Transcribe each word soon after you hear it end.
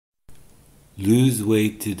Lose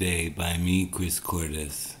Weight Today by me,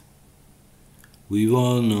 Kourtis. We've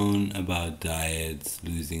all known about diets,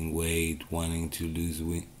 losing weight, wanting to lose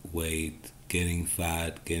weight, getting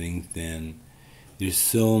fat, getting thin. There's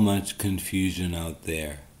so much confusion out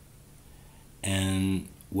there. And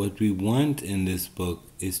what we want in this book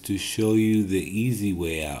is to show you the easy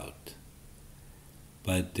way out.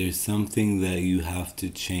 But there's something that you have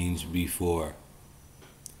to change before.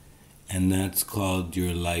 And that's called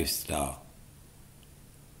your lifestyle.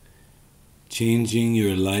 Changing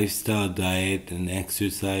your lifestyle, diet, and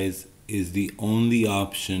exercise is the only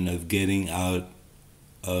option of getting out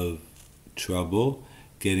of trouble,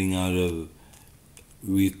 getting out of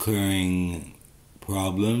recurring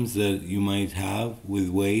problems that you might have with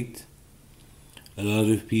weight. A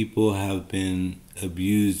lot of people have been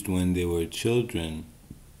abused when they were children,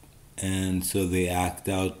 and so they act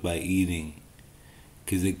out by eating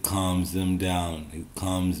because it calms them down, it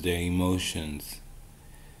calms their emotions.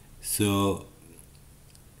 So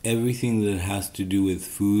everything that has to do with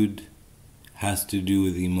food has to do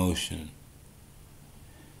with emotion.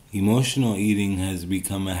 Emotional eating has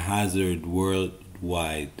become a hazard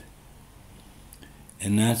worldwide.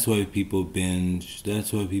 And that's why people binge,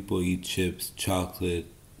 that's why people eat chips, chocolate,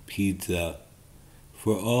 pizza,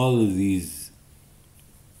 for all of these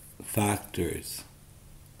factors.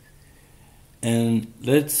 And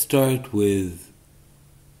let's start with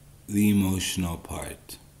the emotional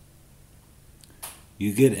part.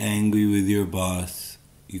 You get angry with your boss,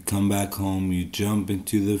 you come back home, you jump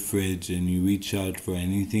into the fridge and you reach out for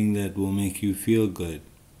anything that will make you feel good.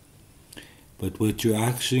 But what you're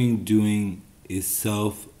actually doing is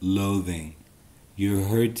self-loathing. You're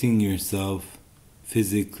hurting yourself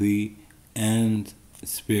physically and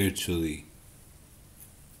spiritually.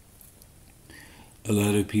 A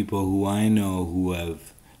lot of people who I know who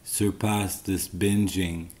have surpassed this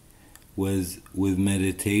binging was with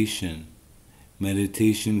meditation.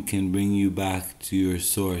 Meditation can bring you back to your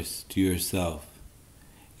source, to yourself.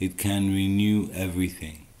 It can renew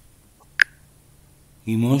everything.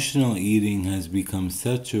 Emotional eating has become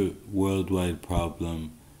such a worldwide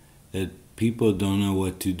problem that people don't know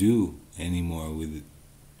what to do anymore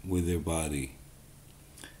with their body.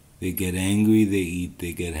 They get angry, they eat.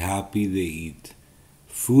 They get happy, they eat.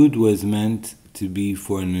 Food was meant to be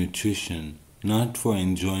for nutrition, not for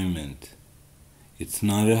enjoyment. It's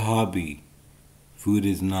not a hobby. Food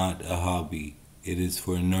is not a hobby. It is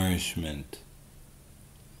for nourishment.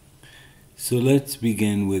 So let's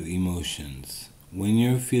begin with emotions. When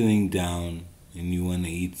you're feeling down and you want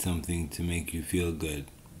to eat something to make you feel good,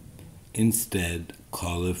 instead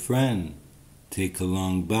call a friend, take a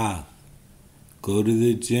long bath, go to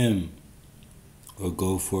the gym, or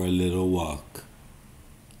go for a little walk.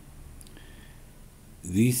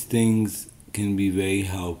 These things can be very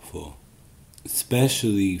helpful,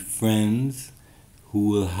 especially friends who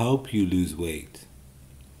will help you lose weight.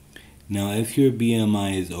 Now, if your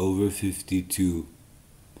BMI is over 52,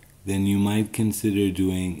 then you might consider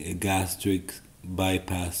doing a gastric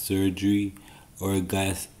bypass surgery or a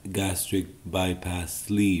gastric bypass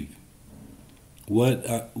sleeve. What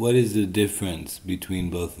is the difference between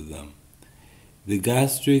both of them? The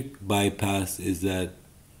gastric bypass is that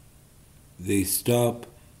they stop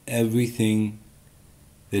everything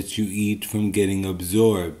that you eat from getting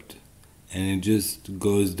absorbed, and it just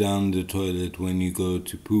goes down the toilet when you go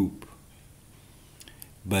to poop.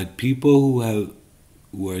 But people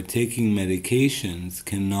who are taking medications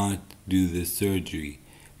cannot do the surgery.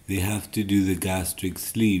 They have to do the gastric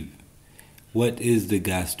sleeve. What is the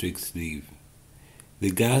gastric sleeve?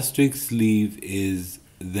 The gastric sleeve is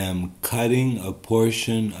them cutting a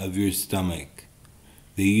portion of your stomach.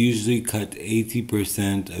 They usually cut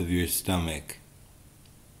 80% of your stomach.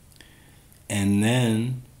 And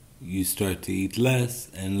then you start to eat less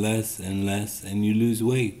and less and less, and you lose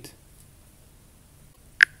weight.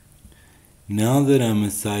 Now that I'm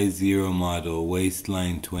a size 0 model,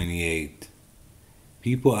 waistline 28,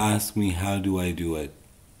 people ask me, how do I do it?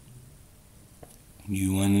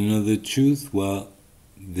 You want to know the truth? Well,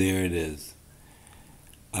 there it is.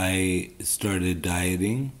 I started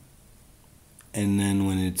dieting, and then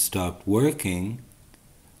when it stopped working,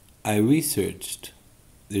 I researched.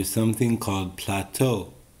 There's something called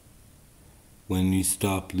plateau. When you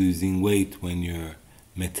stop losing weight, when your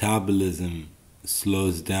metabolism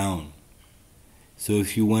slows down. So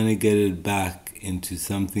if you want to get it back into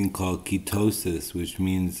something called ketosis, which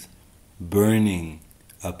means burning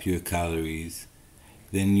up your calories,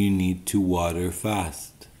 then you need to water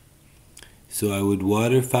fast. So I would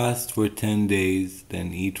water fast for 10 days,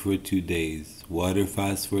 then eat for 2 days. Water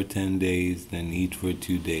fast for 10 days, then eat for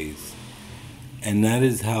 2 days. And that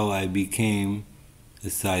is how I became a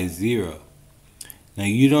size 0. Now,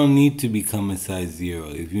 you don't need to become a size 0.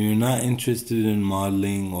 If you're not interested in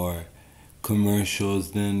modeling or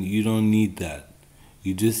commercials, then you don't need that.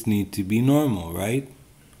 You just need to be normal, right?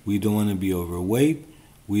 We don't want to be overweight.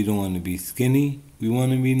 We don't want to be skinny. We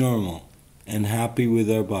want to be normal and happy with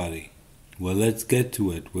our body. Well, let's get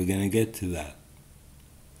to it. We're going to get to that.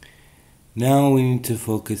 Now we need to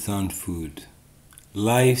focus on food.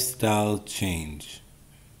 Lifestyle change.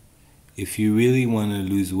 If you really want to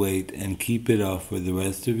lose weight and keep it off for the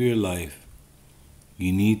rest of your life,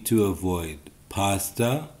 you need to avoid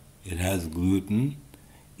pasta. It has gluten.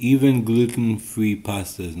 Even gluten-free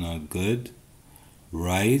pasta is not good.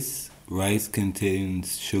 Rice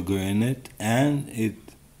contains sugar in it, and it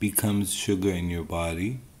becomes sugar in your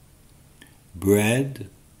body. Bread,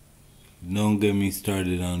 don't get me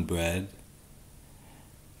started on bread.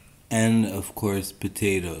 And of course,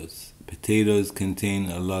 potatoes. Potatoes contain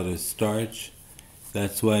a lot of starch.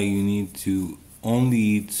 That's why you need to only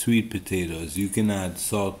eat sweet potatoes. You can add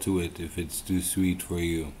salt to it if it's too sweet for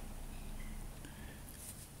you.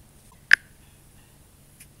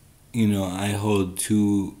 I hold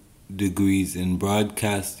 2 degrees in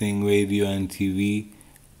broadcasting, radio and TV,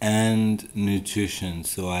 and nutrition,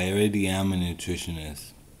 so I already am a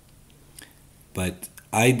nutritionist. But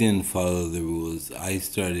I didn't follow the rules. I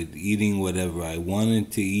started eating whatever I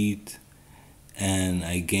wanted to eat, and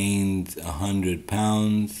I gained 100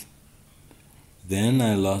 pounds. Then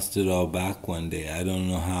I lost it all back one day. I don't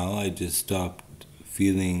know how. I just stopped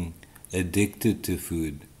feeling addicted to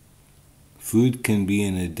food. Food can be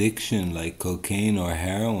an addiction like cocaine or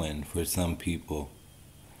heroin for some people.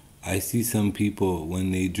 I see some people,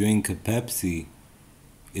 when they drink a Pepsi,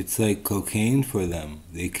 it's like cocaine for them.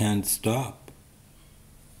 They can't stop.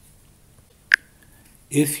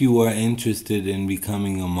 If you are interested in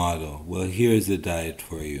becoming a model, well, here's a diet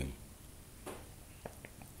for you.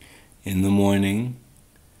 In the morning,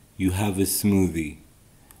 you have a smoothie.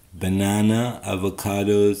 Banana,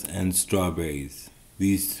 avocados, and strawberries.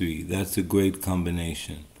 These 3, that's a great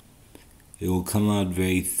combination. It will come out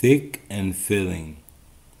very thick and filling.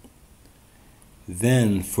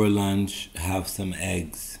 Then, for lunch, have some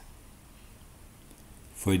eggs.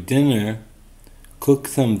 For dinner, cook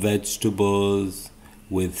some vegetables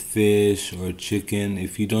with fish or chicken.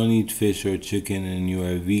 If you don't eat fish or chicken and you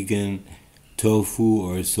are vegan, tofu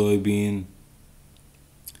or soybean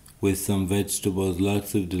with some vegetables,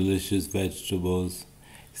 lots of delicious vegetables.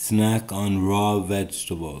 Snack on raw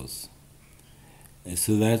vegetables.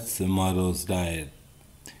 So that's the model's diet.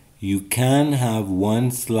 You can have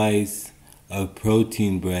 1 slice of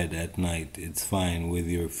protein bread at night. It's fine with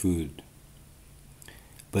your food.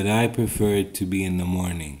 But I prefer it to be in the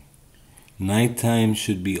morning. Nighttime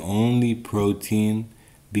should be only protein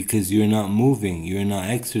because you're not moving, you're not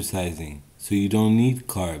exercising, so you don't need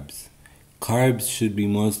carbs. Carbs should be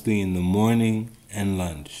mostly in the morning and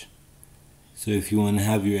lunch. So if you want to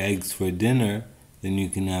have your eggs for dinner, then you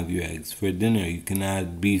can have your eggs for dinner. You can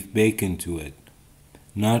add beef bacon to it.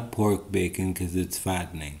 Not pork bacon because it's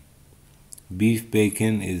fattening. Beef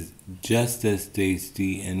bacon is just as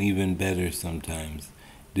tasty and even better sometimes,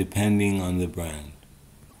 depending on the brand.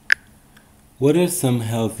 What are some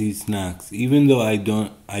healthy snacks? Even though I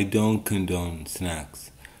don't condone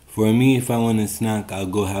snacks. For me, if I want a snack, I'll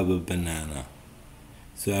go have a banana.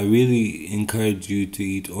 So I really encourage you to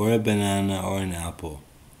eat or a banana or an apple.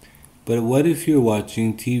 But what if you're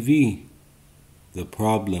watching TV? The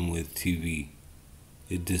problem with TV,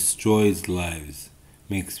 it destroys lives,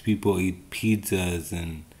 makes people eat pizzas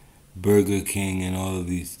and Burger King and all of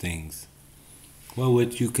these things. Well,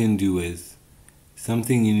 what you can do is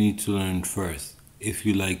something you need to learn first. If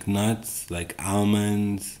you like nuts, like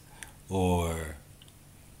almonds or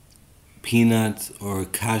peanuts or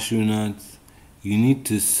cashew nuts, you need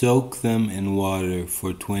to soak them in water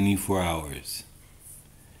for 24 hours.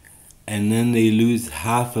 And then they lose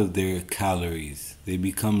half of their calories. They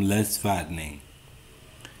become less fattening.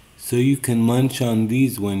 So you can munch on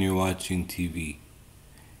these when you're watching TV.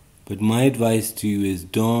 But my advice to you is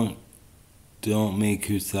don't make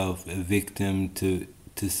yourself a victim to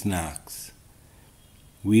snacks.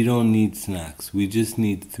 We don't need snacks. We just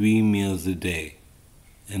need 3 meals a day.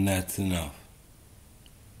 And that's enough.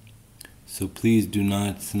 So please do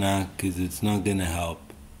not snack because it's not going to help.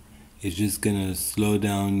 It's just going to slow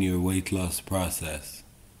down your weight loss process.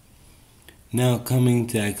 Now coming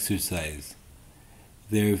to exercise.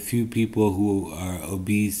 There are a few people who are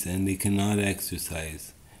obese and they cannot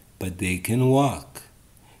exercise, but they can walk.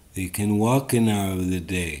 They can walk an hour of the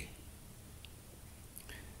day.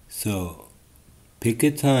 So pick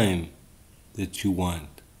a time that you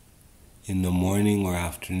want. in the morning or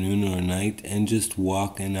afternoon or night and just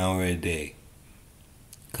walk an hour a day.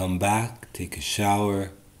 Come back, take a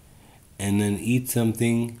shower, and then eat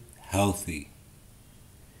something healthy.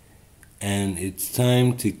 And it's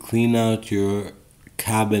time to clean out your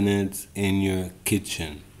cabinets in your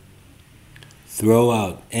kitchen. Throw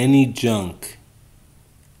out any junk,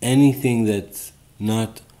 anything that's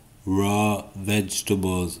not raw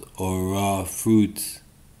vegetables or raw fruits.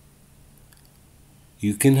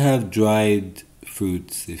 You can have dried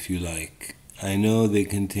fruits if you like. I know they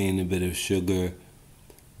contain a bit of sugar,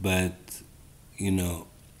 but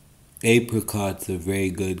apricots are very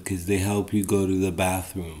good because they help you go to the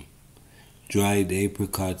bathroom. Dried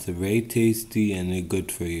apricots are very tasty and they're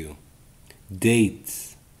good for you.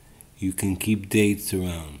 Dates. You can keep dates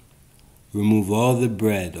around. Remove all the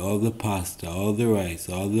bread, all the pasta, all the rice,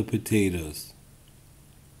 all the potatoes.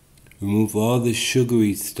 Remove all the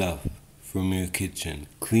sugary stuff from your kitchen.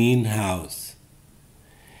 Clean house.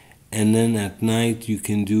 And then at night you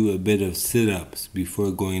can do a bit of sit-ups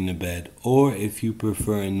before going to bed, or if you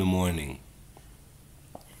prefer in the morning.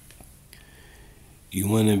 You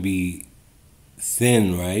want to be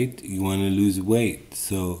thin, right? You want to lose weight.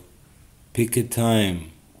 So pick a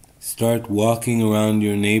time. Start walking around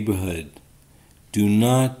your neighborhood. Do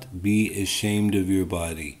not be ashamed of your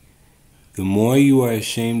body. The more you are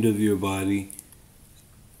ashamed of your body,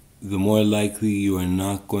 the more likely you are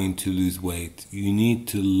not going to lose weight. You need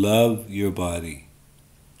to love your body.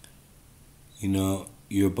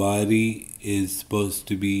 Your body is supposed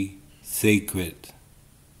to be sacred,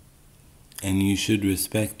 and you should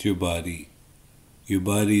respect your body. Your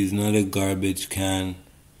body is not a garbage can.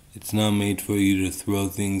 It's not made for you to throw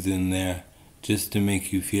things in there just to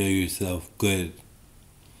make you feel yourself good.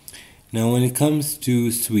 Now, when it comes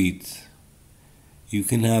to sweets, you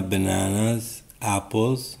can have bananas,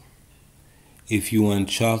 apples. If you want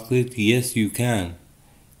chocolate, yes, you can.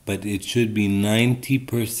 But it should be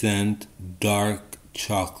 90% dark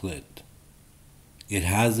chocolate. It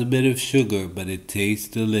has a bit of sugar, but it tastes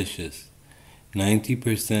delicious.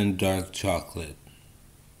 90% dark chocolate.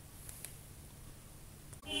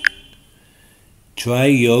 Try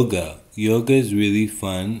yoga. Yoga is really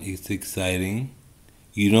fun. It's exciting.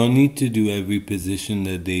 You don't need to do every position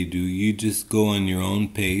that they do. You just go on your own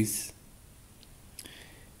pace.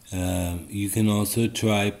 You can also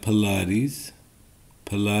try Pilates.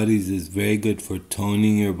 Pilates is very good for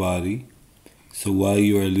toning your body. So while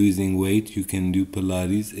you are losing weight, you can do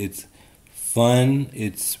Pilates. It's fun.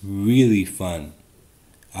 It's really fun.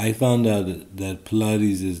 I found out that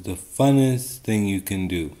Pilates is the funnest thing you can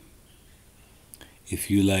do. If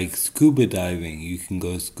you like scuba diving, you can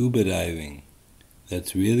go scuba diving.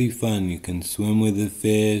 That's really fun. You can swim with the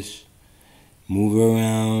fish, move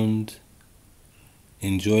around,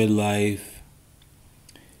 enjoy life.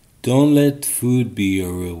 Don't let food be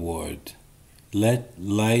your reward. Let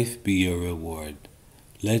life be your reward.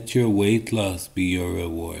 Let your weight loss be your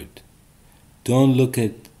reward. Don't look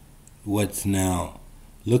at what's now.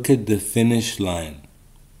 Look at the finish line.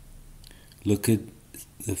 Look at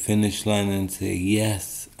the finish line and say,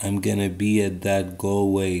 yes, I'm going to be at that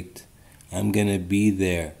goal weight. I'm going to be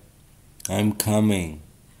there. I'm coming.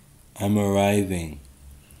 I'm arriving.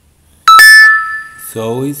 So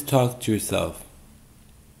always talk to yourself.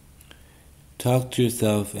 Talk to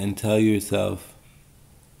yourself and tell yourself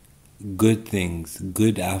good things,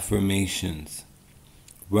 good affirmations.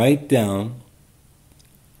 Write down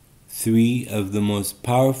 3 of the most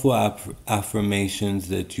powerful affirmations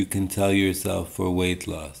that you can tell yourself for weight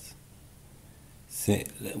loss.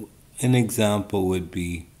 An example would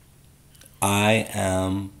be, I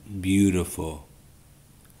am beautiful.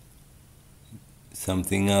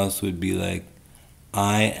 Something else would be like,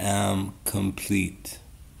 I am complete.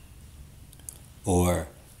 Or,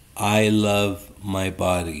 I love my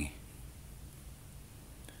body.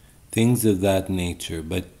 Things of that nature,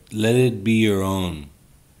 but let it be your own.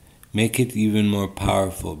 Make it even more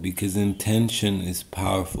powerful, because intention is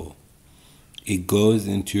powerful. It goes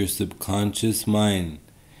into your subconscious mind,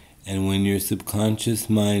 and when your subconscious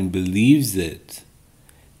mind believes it,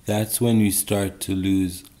 that's when you start to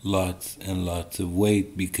lose lots and lots of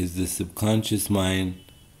weight, because the subconscious mind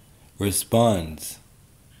responds.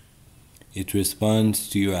 It responds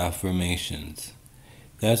to your affirmations.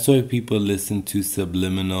 That's why people listen to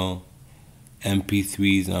subliminal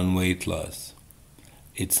MP3s on weight loss.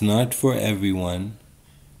 It's not for everyone.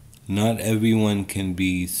 Not everyone can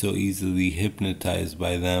be so easily hypnotized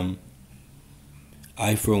by them.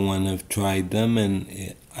 I, for one, have tried them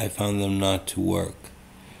and I found them not to work.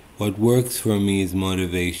 What works for me is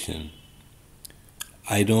motivation.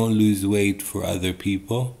 I don't lose weight for other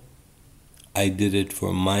people. I did it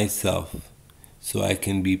for myself, so I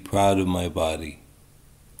can be proud of my body,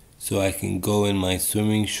 so I can go in my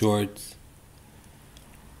swimming shorts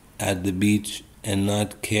at the beach and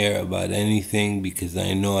not care about anything because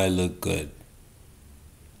I know I look good.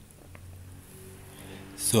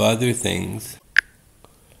 So other things,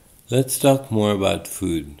 let's talk more about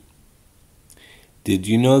food. Did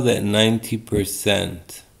you know that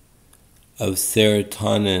 90% of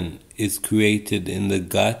serotonin is created in the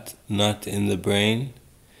gut, not in the brain?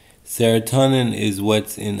 Serotonin is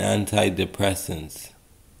what's in antidepressants.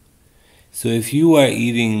 So if you are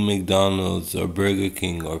eating McDonald's or Burger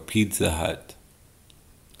King or Pizza Hut,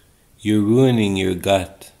 you're ruining your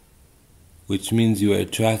gut, which means you are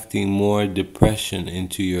attracting more depression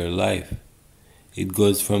into your life. It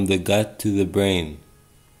goes from the gut to the brain.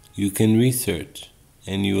 You can research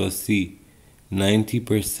and you will see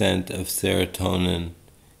 90% of serotonin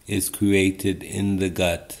is created in the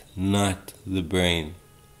gut, not the brain.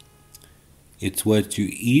 It's what you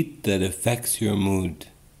eat that affects your mood.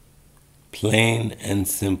 Plain and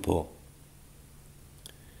simple.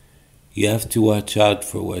 You have to watch out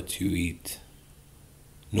for what you eat.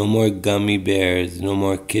 No more gummy bears, no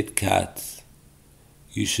more Kit Kats.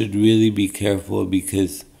 You should really be careful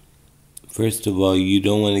because, first of all, you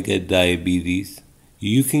don't want to get diabetes.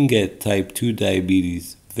 You can get type 2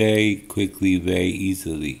 diabetes very quickly, very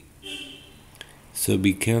easily. So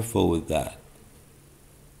be careful with that.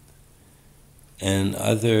 And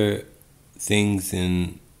other things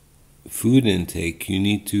in food intake, you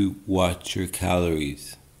need to watch your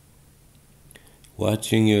calories.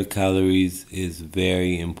 Watching your calories is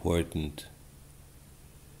very important.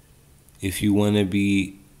 If you want to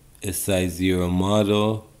be a size 0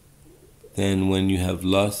 model, then when you have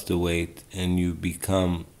lost the weight and you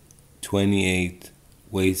become 28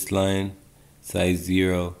 waistline, size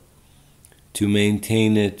 0, to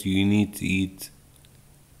maintain it, you need to eat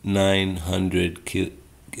 900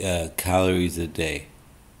 calories a day.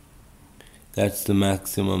 That's the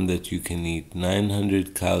maximum that you can eat,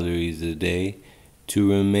 900 calories a day to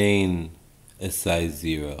remain a size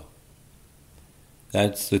 0.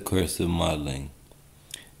 That's the curse of modeling.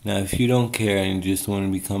 Now, if you don't care and you just want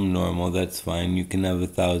to become normal, that's fine. You can have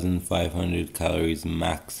 1,500 calories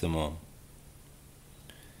maximum.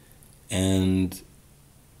 And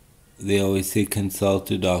they always say consult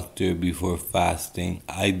a doctor before fasting.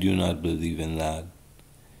 I do not believe in that.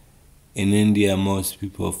 In India, most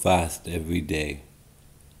people fast every day,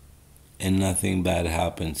 and nothing bad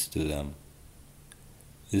happens to them.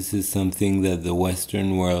 This is something that the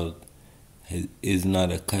Western world is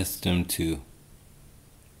not accustomed to.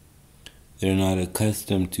 They're not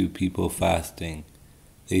accustomed to people fasting.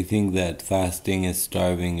 They think that fasting is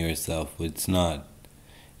starving yourself. It's not.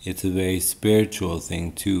 It's a very spiritual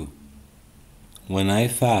thing too. When I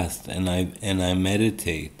fast and I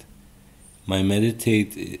meditate, my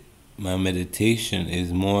meditation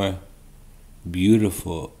is more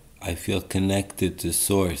beautiful. I feel connected to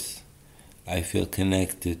Source. I feel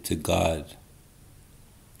connected to God.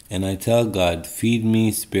 And I tell God, feed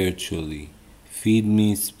me spiritually. Feed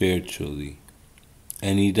me spiritually.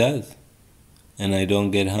 And He does. And I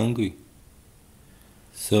don't get hungry.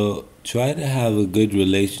 So try to have a good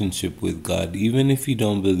relationship with God, even if you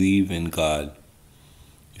don't believe in God.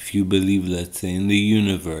 If you believe, let's say, in the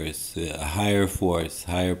universe, a higher force,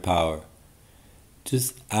 higher power,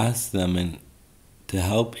 just ask them to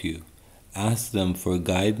help you. Ask them for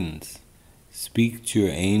guidance. Speak to your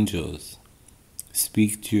angels.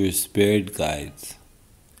 Speak to your spirit guides,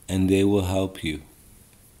 and they will help you.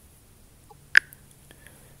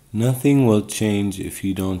 Nothing will change if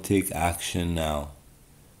you don't take action now.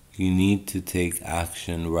 You need to take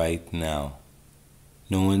action right now.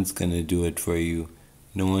 No one's going to do it for you.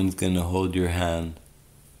 No one's going to hold your hand.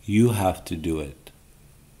 You have to do it.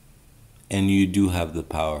 And you do have the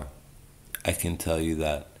power. I can tell you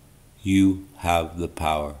that. You have the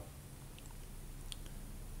power.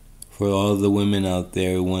 For all the women out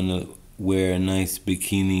there who want to wear nice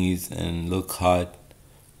bikinis and look hot,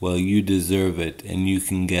 well, you deserve it and you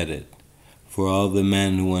can get it. For all the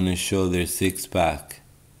men who want to show their six-pack,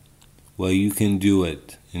 well, you can do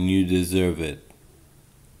it and you deserve it.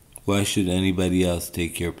 Why should anybody else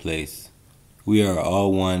take your place? We are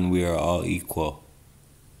all one, we are all equal.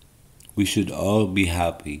 We should all be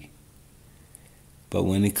happy. But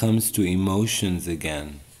when it comes to emotions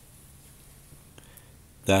again,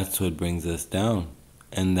 that's what brings us down.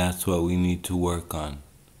 And that's what we need to work on.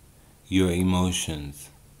 Your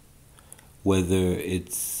emotions. Whether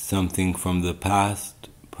it's something from the past,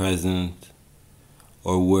 present,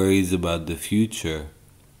 or worries about the future,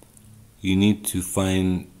 you need to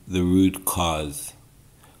find the root cause.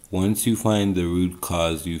 Once you find the root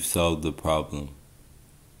cause, you've solved the problem.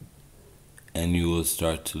 And you will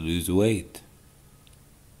start to lose weight.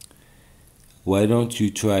 Why don't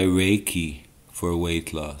you try Reiki for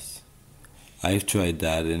weight loss? I've tried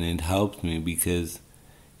that and it helped me because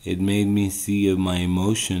it made me see my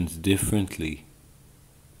emotions differently.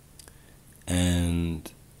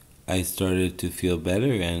 And I started to feel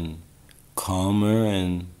better and calmer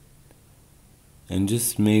and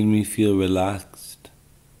just made me feel relaxed.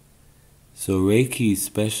 So Reiki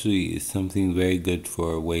especially is something very good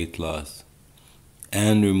for weight loss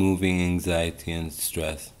and removing anxiety and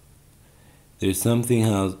stress. There's something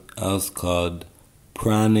else called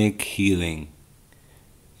pranic healing.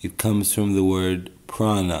 It comes from the word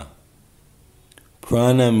prana.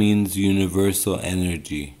 Prana means universal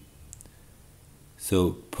energy.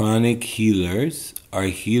 So pranic healers are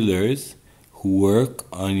healers who work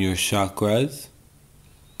on your chakras.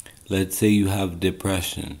 Let's say you have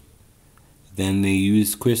depression. Then they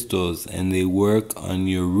use crystals and they work on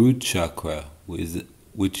your root chakra,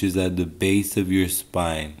 which is at the base of your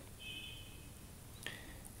spine.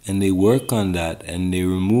 And they work on that and they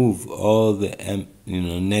remove all the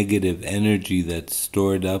negative energy that's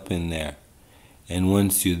stored up in there. And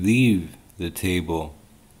once you leave the table,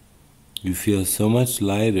 you feel so much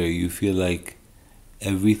lighter. You feel like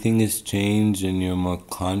everything has changed and you're more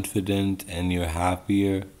confident and you're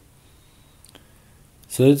happier.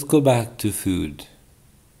 So let's go back to food.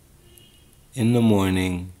 In the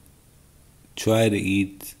morning, try to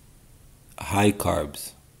eat high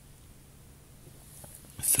carbs.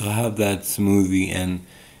 So have that smoothie and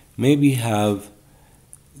maybe have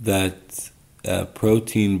that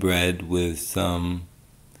protein bread with some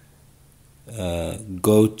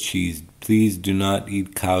goat cheese. Please do not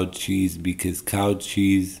eat cow cheese because cow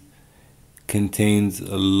cheese contains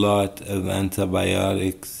a lot of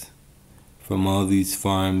antibiotics from all these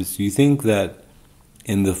farms. You think that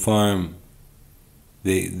in the farm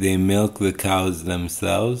they milk the cows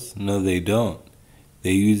themselves? No, they don't.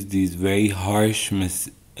 They use these very harsh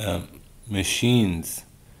machines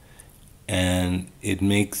and it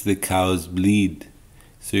makes the cows bleed.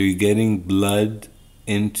 So you're getting blood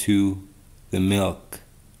into the milk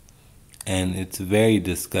and it's very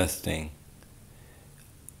disgusting.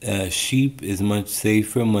 Sheep is much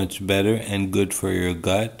safer, much better and good for your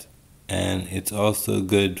gut, and it's also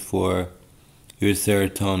good for your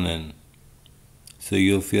serotonin. So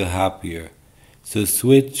you'll feel happier. So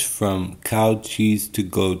switch from cow cheese to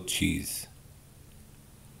goat cheese.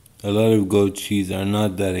 A lot of goat cheese are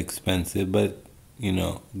not that expensive, but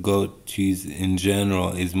goat cheese in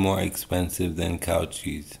general is more expensive than cow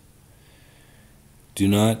cheese. Do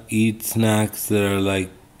not eat snacks that are like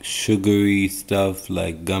sugary stuff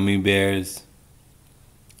like gummy bears.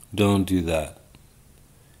 Don't do that.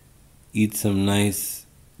 Eat some nice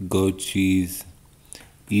goat cheese.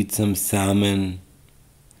 Eat some salmon.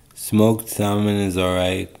 Smoked salmon is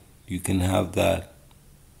alright. You can have that.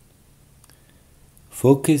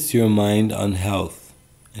 Focus your mind on health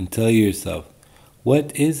and tell yourself,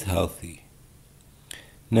 what is healthy?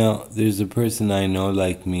 Now, there's a person I know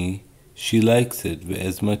like me. She likes it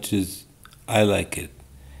as much as I like it.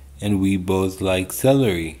 And we both like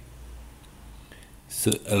celery.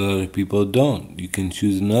 So a lot of people don't. You can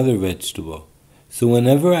choose another vegetable. So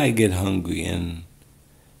whenever I get hungry and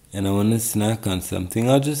I want to snack on something,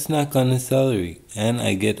 I'll just snack on a celery. And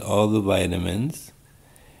I get all the vitamins.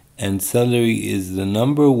 And celery is the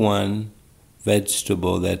number one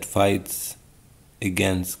vegetable that fights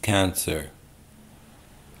against cancer.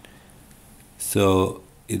 So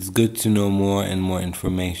it's good to know more and more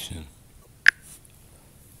information.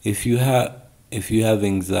 If you have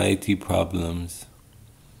anxiety problems,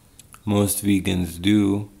 most vegans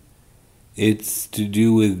do, it's to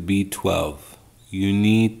do with B12. You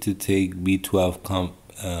need to take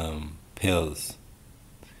B12 pills.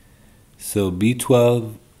 So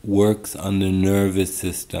B12 works on the nervous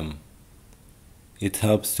system. It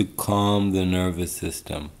helps to calm the nervous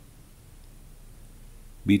system.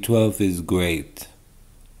 B12 is great.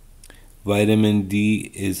 Vitamin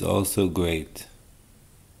D is also great.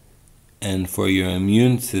 And for your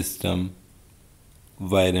immune system,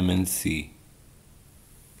 vitamin C.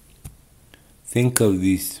 Think of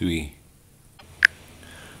these three.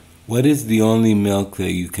 What is the only milk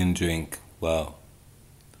that you can drink? Well,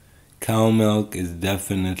 cow milk is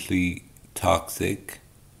definitely toxic.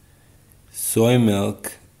 Soy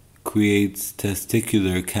milk creates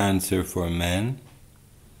testicular cancer for men.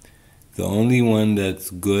 The only one that's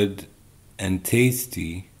good and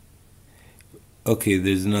tasty, okay,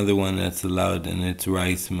 there's another one that's allowed and it's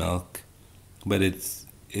rice milk, but it's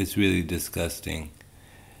really disgusting.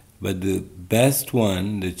 But the best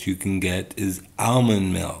one that you can get is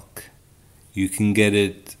almond milk. You can get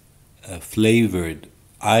it flavored.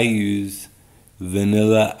 I use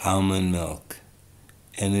vanilla almond milk,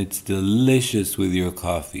 and it's delicious with your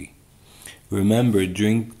coffee. Remember,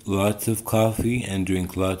 drink lots of coffee and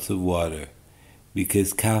drink lots of water,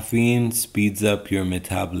 because caffeine speeds up your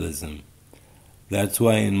metabolism. That's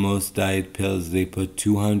why in most diet pills they put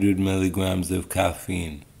 200 milligrams of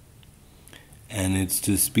caffeine, and it's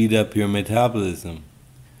to speed up your metabolism.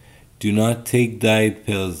 Do not take diet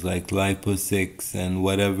pills like Lipo6 and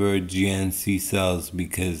whatever GNC sells,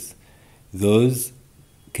 because those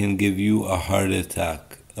can give you a heart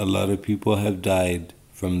attack. A lot of people have died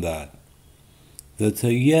from that. They'll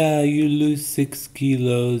tell you, yeah, you lose 6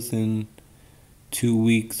 kilos in 2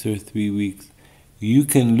 weeks or 3 weeks. You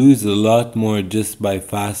can lose a lot more just by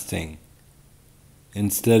fasting,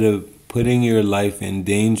 instead of putting your life in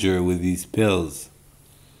danger with these pills.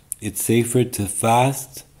 It's safer to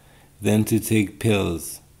fast than to take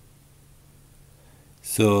pills.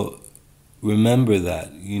 So remember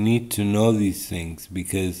that. You need to know these things,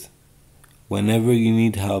 because whenever you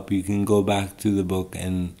need help, you can go back to the book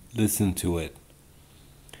and listen to it.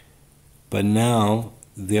 But now,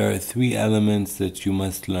 there are 3 elements that you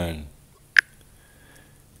must learn.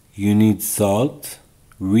 You need salt,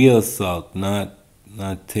 real salt, not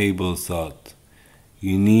table salt.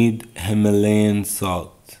 You need Himalayan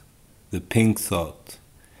salt, the pink salt.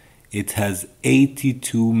 It has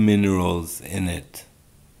 82 minerals in it.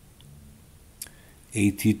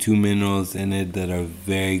 82 minerals in it that are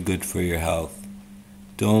very good for your health.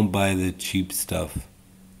 Don't buy the cheap stuff.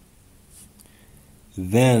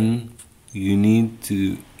 Then you need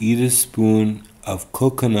to eat a spoon of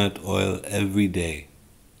coconut oil every day.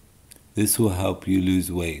 This will help you lose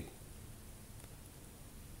weight.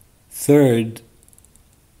 Third,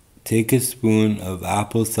 take a spoon of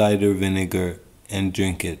apple cider vinegar and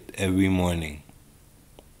drink it every morning.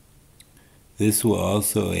 This will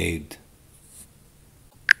also aid.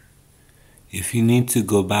 If you need to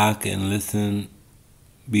go back and listen,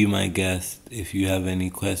 be my guest. If you have any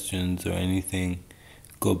questions or anything,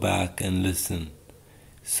 go back and listen.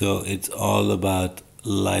 So it's all about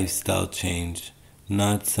lifestyle change,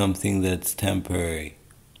 not something that's temporary.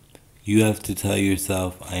 You have to tell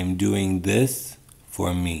yourself, I'm doing this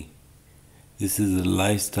for me. This is a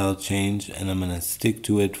lifestyle change, and I'm going to stick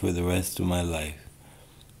to it for the rest of my life.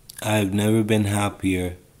 I've never been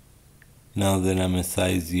happier now that I'm a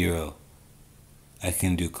size 0. I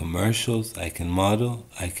can do commercials, I can model,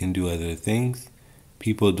 I can do other things.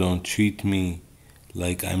 People don't treat me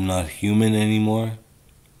like I'm not human anymore.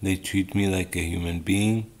 They treat me like a human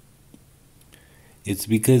being. It's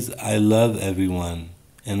because I love everyone,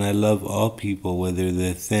 and I love all people, whether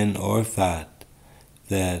they're thin or fat,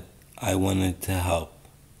 that I wanted to help.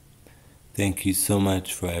 Thank you so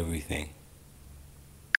much for everything.